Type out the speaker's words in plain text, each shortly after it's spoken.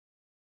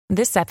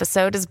This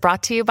episode is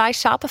brought to you by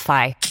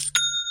Shopify.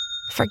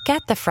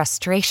 Forget the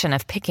frustration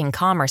of picking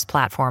commerce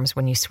platforms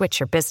when you switch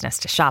your business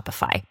to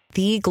Shopify,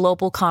 the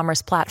global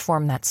commerce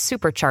platform that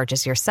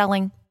supercharges your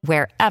selling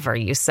wherever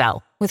you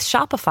sell. With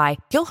Shopify,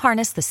 you'll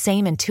harness the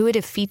same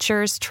intuitive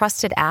features,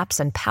 trusted apps,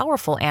 and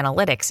powerful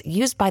analytics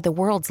used by the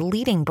world's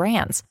leading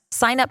brands.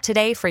 Sign up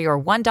today for your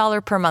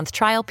 $1 per month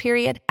trial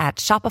period at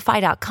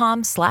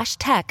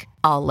shopify.com/tech,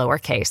 all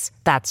lowercase.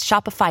 That's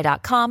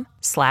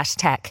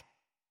shopify.com/tech.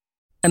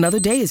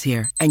 Another day is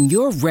here, and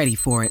you're ready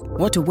for it.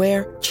 What to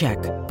wear? Check.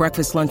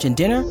 Breakfast, lunch, and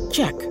dinner?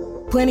 Check.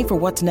 Planning for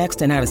what's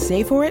next and how to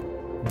save for it?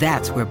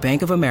 That's where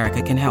Bank of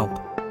America can help.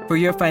 For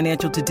your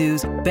financial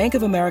to-dos, Bank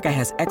of America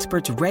has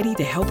experts ready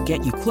to help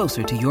get you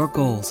closer to your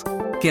goals.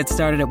 Get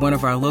started at one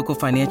of our local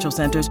financial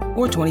centers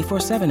or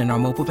 24/7 in our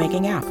mobile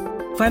banking app.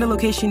 Find a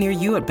location near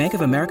you at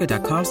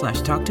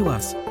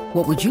bankofamerica.com/talktous.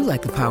 What would you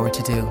like the power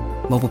to do?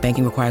 Mobile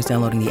banking requires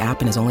downloading the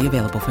app and is only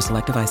available for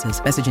select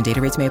devices. Message and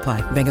data rates may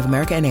apply. Bank of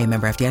America N.A.,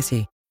 member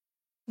FDIC.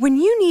 When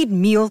you need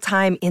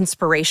mealtime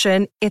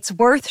inspiration, it's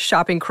worth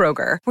shopping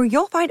Kroger, where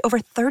you'll find over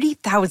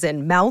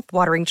 30,000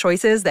 mouth-watering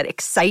choices that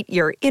excite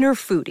your inner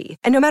foodie.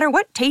 And no matter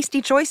what tasty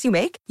choice you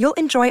make, you'll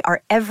enjoy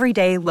our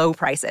everyday low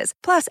prices,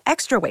 plus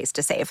extra ways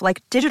to save,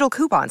 like digital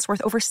coupons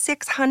worth over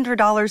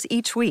 $600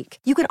 each week.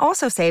 You can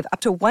also save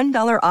up to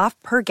 $1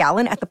 off per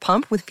gallon at the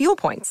pump with fuel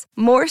points.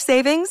 More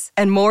savings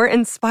and more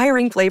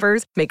inspiring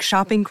flavors make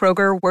shopping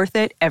Kroger worth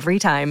it every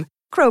time.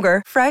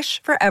 Kroger,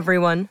 fresh for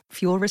everyone.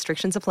 Fuel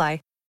restrictions apply.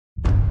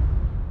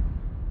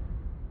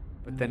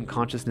 But then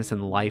consciousness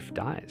and life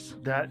dies.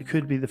 That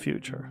could be the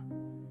future.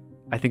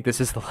 I think this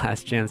is the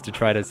last chance to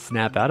try to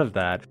snap out of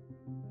that.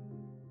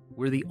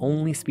 We're the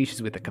only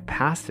species with the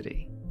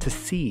capacity to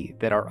see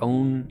that our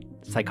own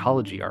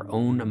psychology, our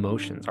own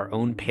emotions, our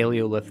own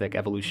Paleolithic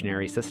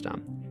evolutionary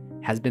system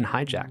has been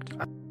hijacked.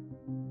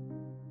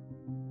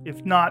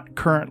 If not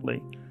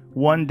currently,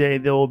 one day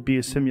there will be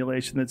a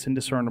simulation that's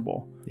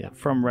indiscernible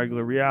from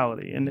regular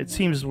reality. And it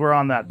seems we're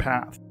on that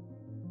path.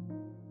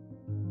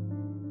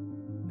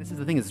 This is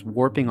the thing, is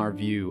warping our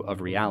view of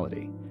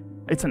reality.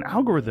 It's an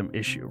algorithm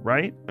issue,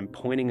 right? I'm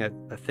pointing a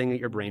thing at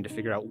your brain to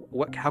figure out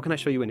how can I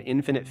show you an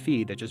infinite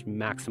feed that just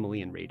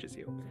maximally enrages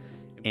you?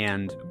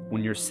 And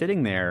when you're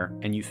sitting there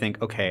and you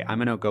think, okay, I'm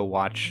going to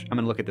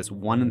look at this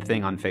one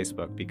thing on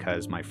Facebook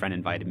because my friend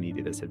invited me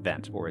to this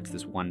event, or it's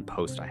this one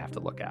post I have to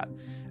look at.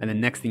 And the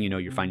next thing you know,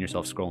 you find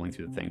yourself scrolling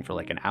through the thing for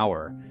like an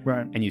hour.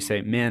 Right. And you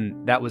say,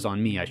 man, that was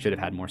on me. I should have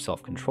had more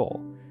self-control.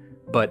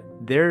 But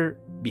there,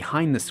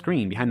 behind the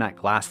screen, behind that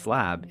glass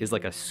slab, is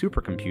like a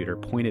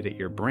supercomputer pointed at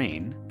your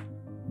brain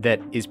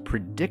that is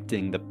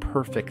predicting the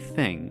perfect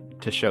thing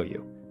to show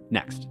you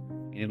next.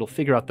 And it'll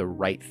figure out the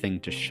right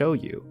thing to show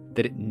you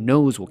that it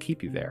knows will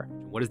keep you there.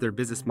 What is their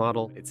business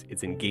model?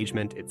 It's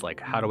engagement. It's like,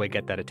 how do I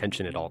get that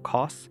attention at all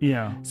costs?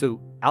 Yeah. So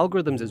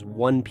algorithms is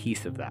one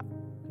piece of that.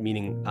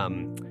 Meaning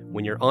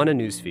when you're on a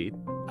newsfeed,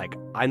 like,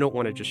 I don't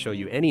want to just show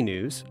you any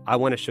news. I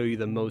want to show you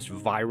the most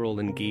viral,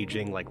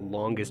 engaging, like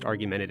longest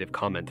argumentative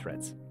comment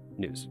threads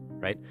news,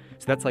 right?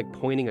 So that's like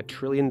pointing a $1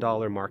 trillion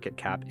market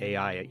cap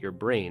AI at your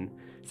brain,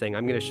 saying,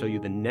 I'm going to show you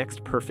the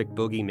next perfect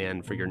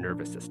boogeyman for your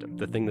nervous system,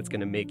 the thing that's going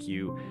to make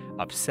you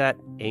upset,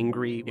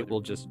 angry. It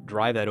will just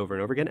drive that over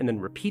and over again and then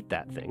repeat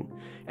that thing.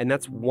 And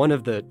that's one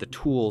of the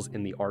tools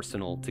in the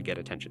arsenal to get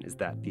attention, is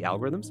that the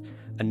algorithms.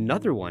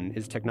 Another one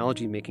is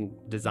technology making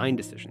design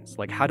decisions.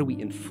 Like, how do we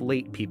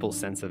inflate people's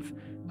sense of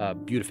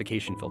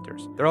beautification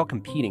filters? They're all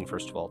competing,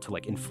 first of all, to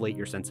like inflate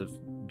your sense of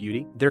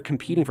beauty. They're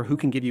competing for who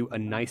can give you a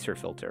nicer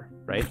filter,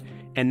 right?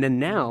 And then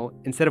now,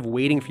 instead of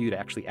waiting for you to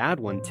actually add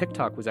one,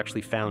 TikTok was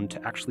actually found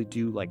to actually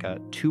do like a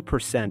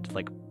 2%,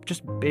 like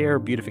just bare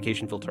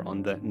beautification filter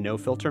on the no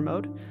filter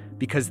mode.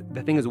 Because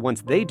the thing is,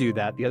 once they do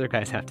that, the other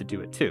guys have to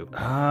do it too.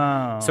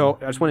 Oh. So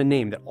I just want to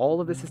name that all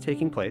of this is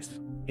taking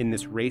place in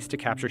this race to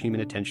capture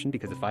human attention,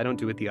 because if I don't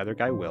do it, the other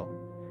guy will.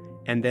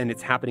 And then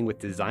it's happening with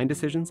design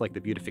decisions like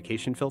the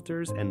beautification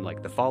filters and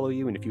like the follow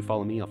you, and if you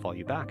follow me, I'll follow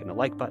you back, and the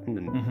like button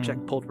and check,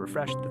 pull to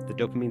refresh, the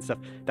dopamine stuff.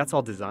 That's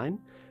all design.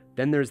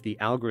 Then there's the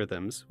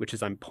algorithms, which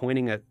is I'm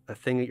pointing a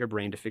thing at your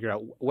brain to figure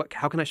out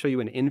how can I show you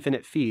an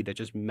infinite feed that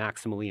just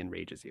maximally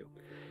enrages you?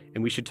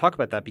 And we should talk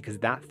about that because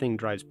that thing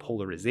drives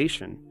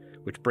polarization,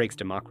 which breaks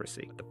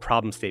democracy. The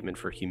problem statement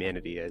for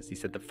humanity is, he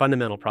said, the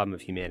fundamental problem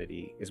of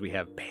humanity is we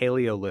have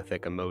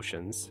Paleolithic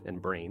emotions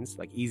and brains,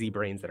 like easy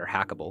brains that are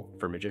hackable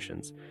for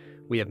magicians.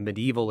 We have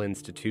medieval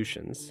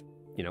institutions,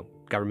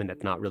 government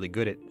that's not really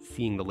good at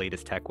seeing the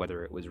latest tech,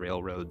 whether it was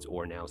railroads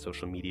or now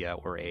social media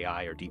or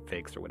AI or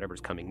deepfakes or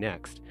whatever's coming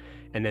next.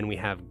 And then we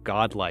have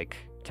godlike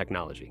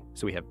technology.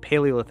 So we have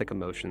Paleolithic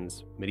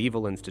emotions,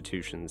 medieval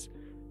institutions,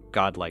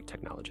 godlike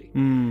technology.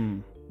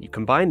 You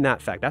combine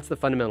that fact, that's the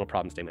fundamental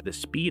problem statement. The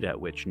speed at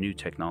which new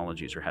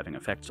technologies are having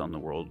effects on the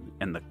world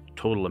and the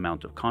total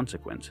amount of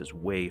consequence is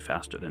way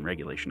faster than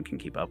regulation can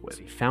keep up with.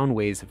 So we found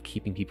ways of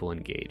keeping people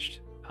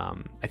engaged.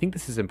 I think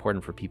this is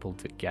important for people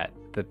to get,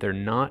 that they're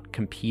not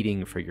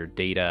competing for your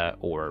data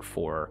or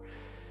for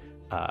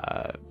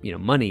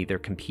money, they're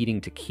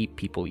competing to keep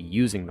people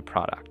using the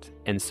product.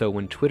 And so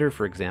when Twitter,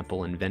 for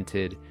example,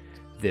 invented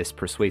this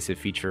persuasive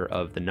feature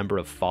of the number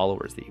of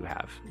followers that you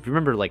have, if you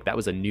remember, like that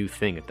was a new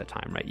thing at the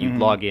time, right? You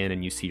log in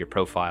and you see your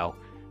profile.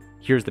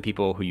 Here's the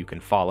people who you can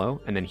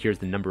follow, and then here's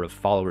the number of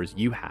followers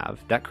you have.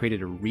 That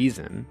created a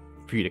reason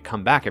for you to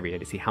come back every day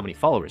to see how many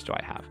followers do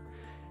I have.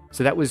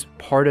 So that was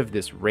part of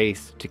this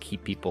race to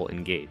keep people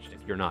engaged.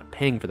 If you're not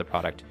paying for the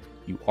product,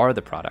 you are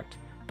the product.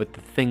 But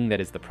the thing that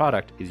is the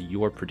product is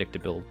your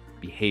predictable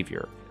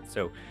behavior.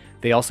 So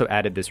they also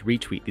added this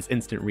retweet, this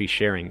instant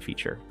resharing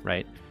feature,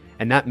 right?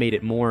 And that made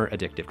it more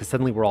addictive because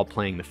suddenly we're all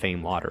playing the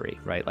fame lottery,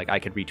 right? Like I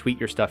could retweet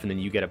your stuff and then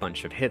you get a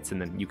bunch of hits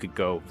and then you could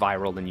go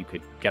viral and you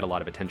could get a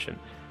lot of attention.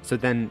 So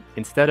then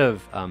instead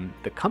of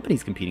the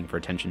companies competing for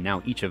attention,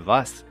 now each of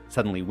us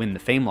suddenly win the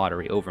fame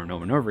lottery over and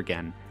over and over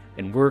again,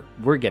 and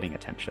we're getting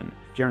attention.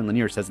 Jaron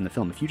Lanier says in the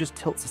film, if you just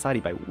tilt society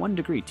by 1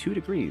 degree, 2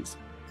 degrees,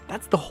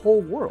 that's the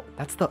whole world.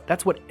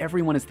 That's what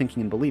everyone is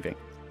thinking and believing.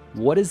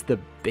 What is the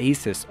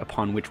basis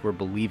upon which we're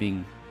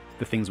believing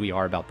the things we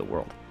are about the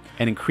world?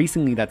 And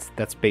increasingly that's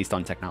based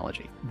on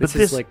technology. This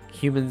is like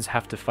humans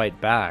have to fight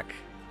back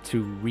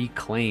to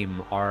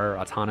reclaim our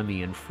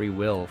autonomy and free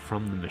will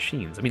from the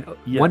machines. I mean,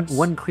 yes.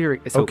 one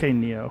clear... So, okay,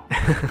 Neo.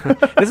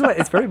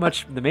 It's very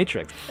much the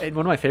Matrix. And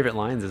one of my favorite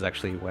lines is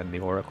actually when the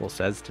Oracle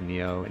says to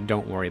Neo, and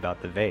don't worry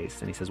about the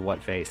vase. And he says,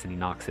 what vase? And he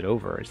knocks it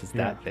over. It's just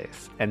that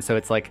vase. And so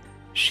it's like,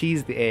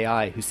 she's the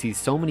AI who sees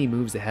so many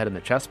moves ahead on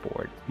the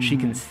chessboard. She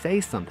can say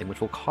something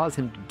which will cause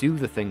him to do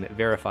the thing that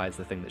verifies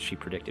the thing that she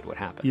predicted would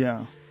happen.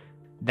 Yeah.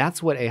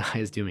 That's what AI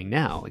is doing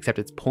now, except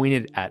it's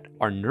pointed at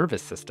our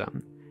nervous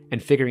system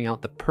and figuring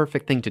out the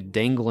perfect thing to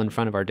dangle in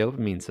front of our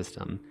dopamine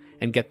system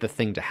and get the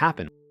thing to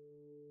happen.